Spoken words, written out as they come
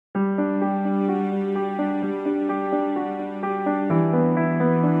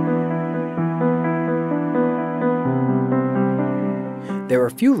there are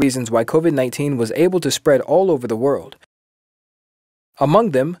a few reasons why COVID-19 was able to spread all over the world.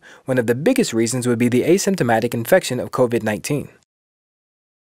 Among them, one of the biggest reasons would be the asymptomatic infection of COVID-19.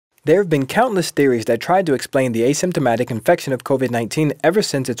 There have been countless theories that tried to explain the asymptomatic infection of COVID-19 ever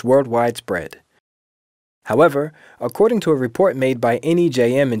since its worldwide spread. However, according to a report made by ENG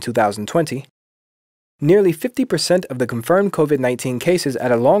in 2020, nearly 50% of the confirmed COVID-19 cases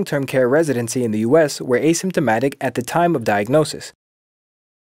at a long-term care residency in the U.S. were asymptomatic at the time of diagnosis,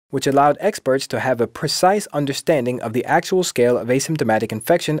 which allowed experts to have a precise understanding of the actual scale of asymptomatic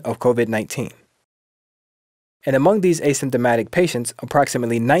infection of COVID-19. And among these asymptomatic patients,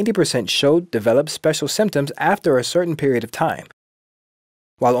 approximately 90% developed special symptoms after a certain period of time,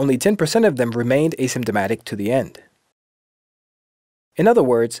 while only 10% of them remained asymptomatic to the end. In other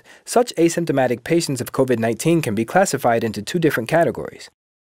words, such asymptomatic patients of COVID-19 can be classified into two different categories.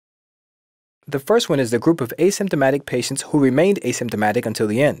 The first one is the group of asymptomatic patients who remained asymptomatic until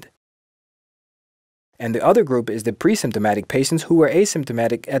the end. And the other group is the pre-symptomatic patients who were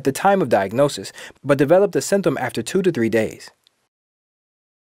asymptomatic at the time of diagnosis, but developed a symptom after 2 to 3 days.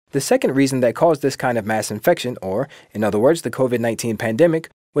 The second reason that caused this kind of mass infection, or, in other words, the COVID-19 pandemic,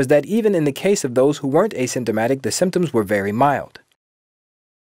 was that even in the case of those who weren't asymptomatic, the symptoms were very mild.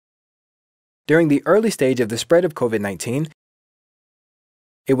 During the early stage of the spread of COVID-19,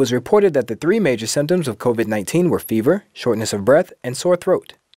 it was reported that the 3 major symptoms of COVID-19 were fever, shortness of breath, and sore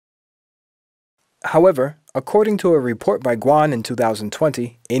throat. However, according to a report by Guan in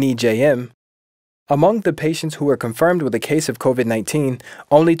 2020, ENG, among the patients who were confirmed with a case of COVID-19,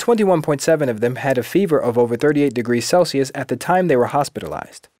 only 21.7% of them had a fever of over 38 degrees Celsius at the time they were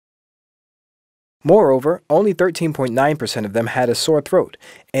hospitalized. Moreover, only 13.9% of them had a sore throat,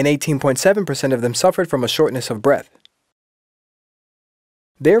 and 18.7% of them suffered from a shortness of breath.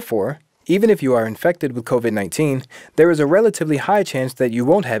 Therefore, even if you are infected with COVID-19, there is a relatively high chance that you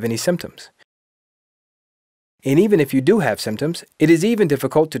won't have any symptoms. And even if you do have symptoms, it is even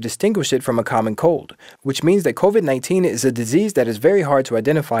difficult to distinguish it from a common cold, which means that COVID-19 is a disease that is very hard to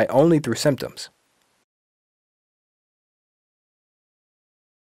identify only through symptoms.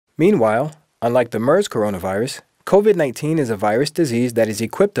 Meanwhile, unlike the MERS coronavirus, COVID-19 is a virus disease that is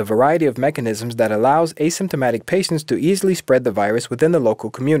equipped with a variety of mechanisms that allows asymptomatic patients to easily spread the virus within the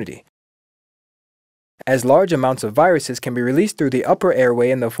local community, as large amounts of viruses can be released through the upper airway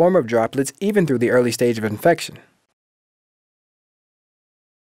in the form of droplets even through the early stage of infection.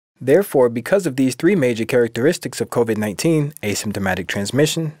 Therefore, because of these 3 major characteristics of COVID-19, asymptomatic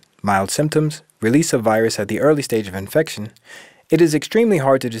transmission, mild symptoms, release of virus at the early stage of infection, it is extremely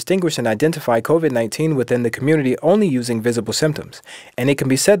hard to distinguish and identify COVID-19 within the community only using visible symptoms, and it can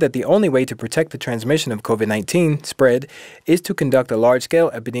be said that the only way to protect the transmission of COVID-19 spread is to conduct a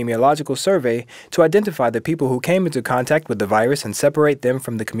large-scale epidemiological survey to identify the people who came into contact with the virus and separate them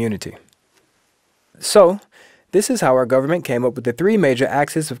from the community. So, this is how our government came up with the 3 major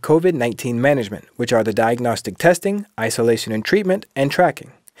axes of COVID-19 management, which are the diagnostic testing, isolation and treatment, and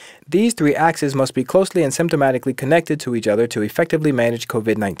tracking. These 3 axes must be closely and symptomatically connected to each other to effectively manage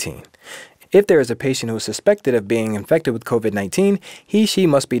COVID-19. If there is a patient who is suspected of being infected with COVID-19, he/she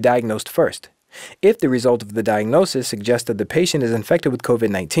must be diagnosed first. If the result of the diagnosis suggests that the patient is infected with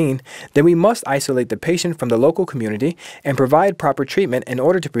COVID-19, then we must isolate the patient from the local community and provide proper treatment in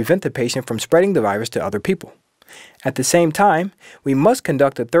order to prevent the patient from spreading the virus to other people. At the same time, we must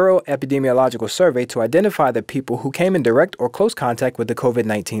conduct a thorough epidemiological survey to identify the people who came in direct or close contact with the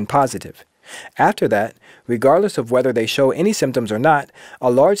COVID-19 positive. After that, regardless of whether they show any symptoms or not, a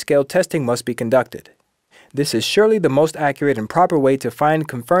large-scale testing must be conducted. This is surely the most accurate and proper way to find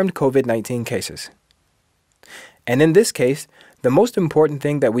confirmed COVID-19 cases. And in this case, the most important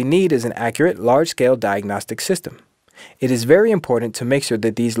thing that we need is an accurate, large-scale diagnostic system. It is very important to make sure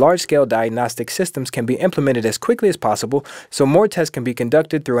that these large-scale diagnostic systems can be implemented as quickly as possible so more tests can be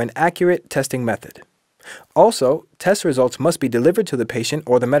conducted through an accurate testing method. Also, test results must be delivered to the patient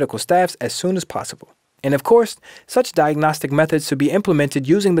or the medical staffs as soon as possible. And of course, such diagnostic methods should be implemented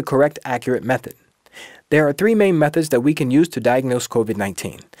using the correct, accurate method. There are 3 main methods that we can use to diagnose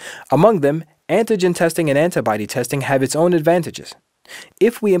COVID-19. Among them, antigen testing and antibody testing have its own advantages.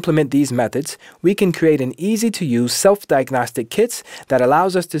 If we implement these methods, we can create an easy-to-use self-diagnostic kits that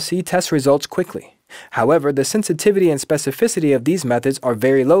allows us to see test results quickly. However, the sensitivity and specificity of these methods are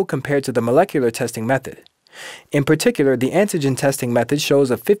very low compared to the molecular testing method. In particular, the antigen testing method shows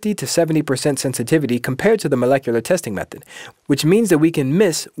a 50 to 70% sensitivity compared to the molecular testing method, which means that we can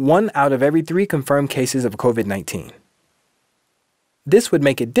miss 1 out of every 3 confirmed cases of COVID-19. This would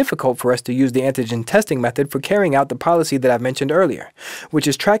make it difficult for us to use the antigen testing method for carrying out the policy that I've mentioned earlier, which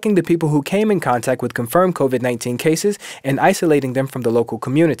is tracking the people who came in contact with confirmed COVID-19 cases and isolating them from the local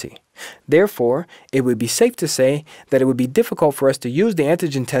community. Therefore, it would be safe to say that it would be difficult for us to use the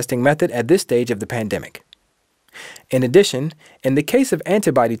antigen testing method at this stage of the pandemic. In addition, in the case of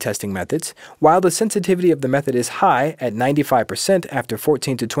antibody testing methods, while the sensitivity of the method is high at 95% after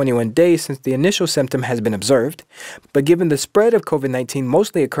 14 to 21 days since the initial symptom has been observed, but given the spread of COVID-19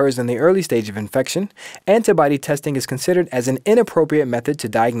 mostly occurs in the early stage of infection, antibody testing is considered as an inappropriate method to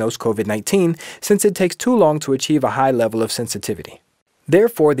diagnose COVID-19 since it takes too long to achieve a high level of sensitivity.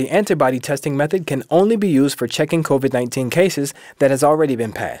 Therefore, the antibody testing method can only be used for checking COVID-19 cases that has already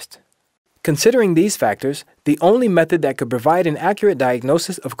been passed. Considering these factors, the only method that could provide an accurate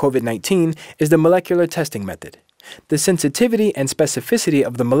diagnosis of COVID-19 is the molecular testing method. The sensitivity and specificity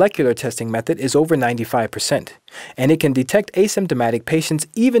of the molecular testing method is over 95%, and it can detect asymptomatic patients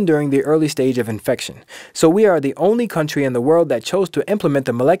even during the early stage of infection. So we are the only country in the world that chose to implement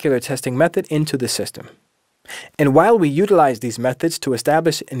the molecular testing method into the system. And while we utilize these methods to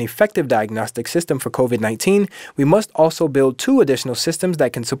establish an effective diagnostic system for COVID-19, we must also build two additional systems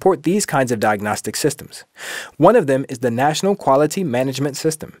that can support these kinds of diagnostic systems. One of them is the National Quality Management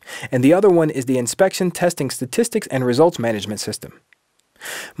System, and the other one is the Inspection Testing Statistics and Results Management System.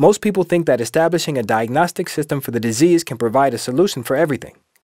 Most people think that establishing a diagnostic system for the disease can provide a solution for everything.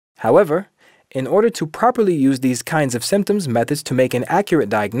 However, in order to properly use these kinds of symptoms methods to make an accurate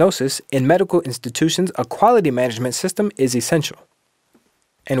diagnosis, in medical institutions, a quality management system is essential.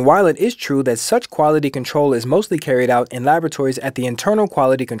 And while it is true that such quality control is mostly carried out in laboratories at the internal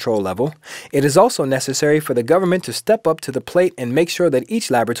quality control level, it is also necessary for the government to step up to the plate and make sure that each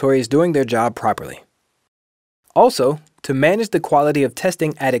laboratory is doing their job properly. Also, to manage the quality of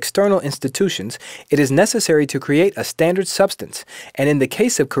testing at external institutions, it is necessary to create a standard substance, and in the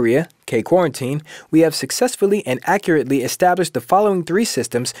case of Korea, K-Quarantine, we have successfully and accurately established the following three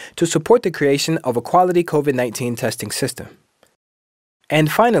systems to support the creation of a quality COVID-19 testing system.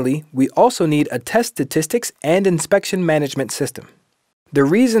 And finally, we also need a test statistics and inspection management system. The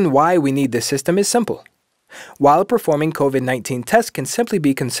reason why we need this system is simple. While performing COVID-19 tests can simply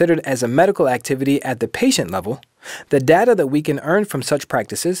be considered as a medical activity at the patient level, the data that we can earn from such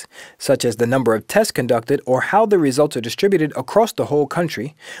practices, such as the number of tests conducted or how the results are distributed across the whole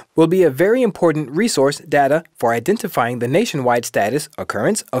country, will be a very important resource data for identifying the nationwide status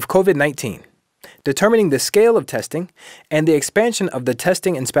occurrence of COVID-19, determining the scale of testing, and the expansion of the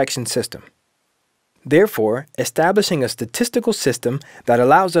testing inspection system. Therefore, establishing a statistical system that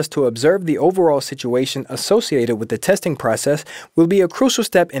allows us to observe the overall situation associated with the testing process will be a crucial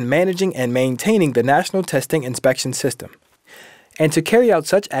step in managing and maintaining the national testing inspection system. And to carry out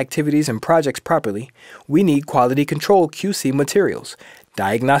such activities and projects properly, we need quality control QC materials,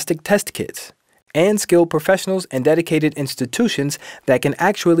 diagnostic test kits, and skilled professionals and dedicated institutions that can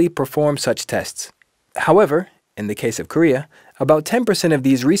actually perform such tests. However, in the case of Korea, about 10% of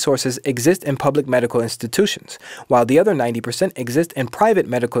these resources exist in public medical institutions, while the other 90% exist in private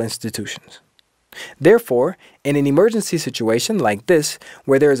medical institutions. Therefore, in an emergency situation like this,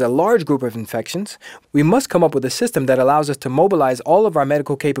 where there is a large group of infections, we must come up with a system that allows us to mobilize all of our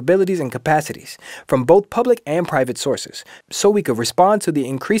medical capabilities and capacities from both public and private sources, so we could respond to the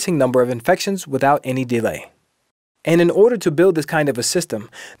increasing number of infections without any delay. And in order to build this kind of a system,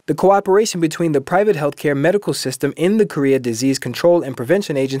 the cooperation between the private healthcare medical system in the Korea Disease Control and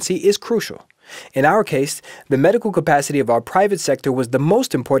Prevention Agency is crucial. In our case, the medical capacity of our private sector was the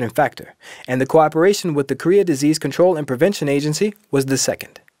most important factor, and the cooperation with the Korea Disease Control and Prevention Agency was the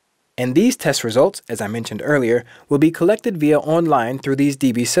second. And these test results, as I mentioned earlier, will be collected via online through these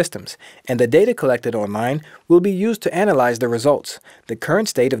DB systems, and the data collected online will be used to analyze the results, the current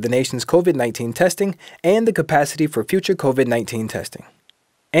state of the nation's COVID-19 testing, and the capacity for future COVID-19 testing.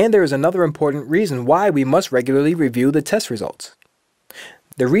 And there is another important reason why we must regularly review the test results.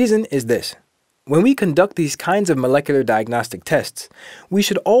 The reason is this. When we conduct these kinds of molecular diagnostic tests, we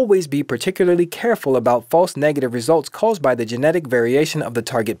should always be particularly careful about false negative results caused by the genetic variation of the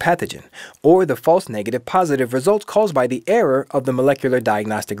target pathogen, or the false negative positive results caused by the error of the molecular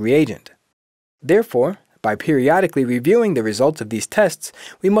diagnostic reagent. Therefore, by periodically reviewing the results of these tests,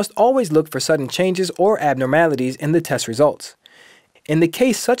 we must always look for sudden changes or abnormalities in the test results. In the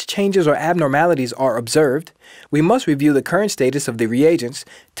case such changes or abnormalities are observed, we must review the current status of the reagents,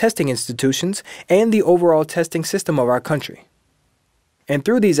 testing institutions, and the overall testing system of our country. And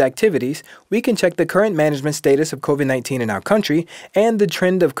through these activities, we can check the current management status of COVID-19 in our country and the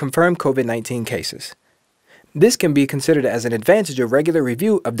trend of confirmed COVID-19 cases. This can be considered as an advantage of regular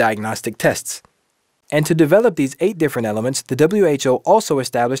review of diagnostic tests. And to develop these 8 different elements, the WHO also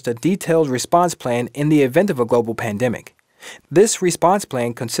established a detailed response plan in the event of a global pandemic. This response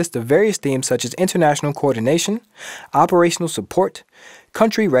plan consists of various themes such as international coordination, operational support,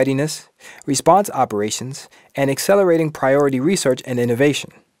 country readiness, response operations, and accelerating priority research and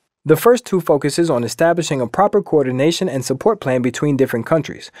innovation. The first 2 focuses on establishing a proper coordination and support plan between different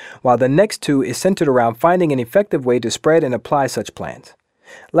countries, while the next 2 is centered around finding an effective way to spread and apply such plans.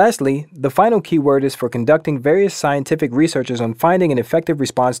 Lastly, the final keyword is for conducting various scientific researches on finding an effective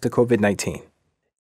response to COVID-19.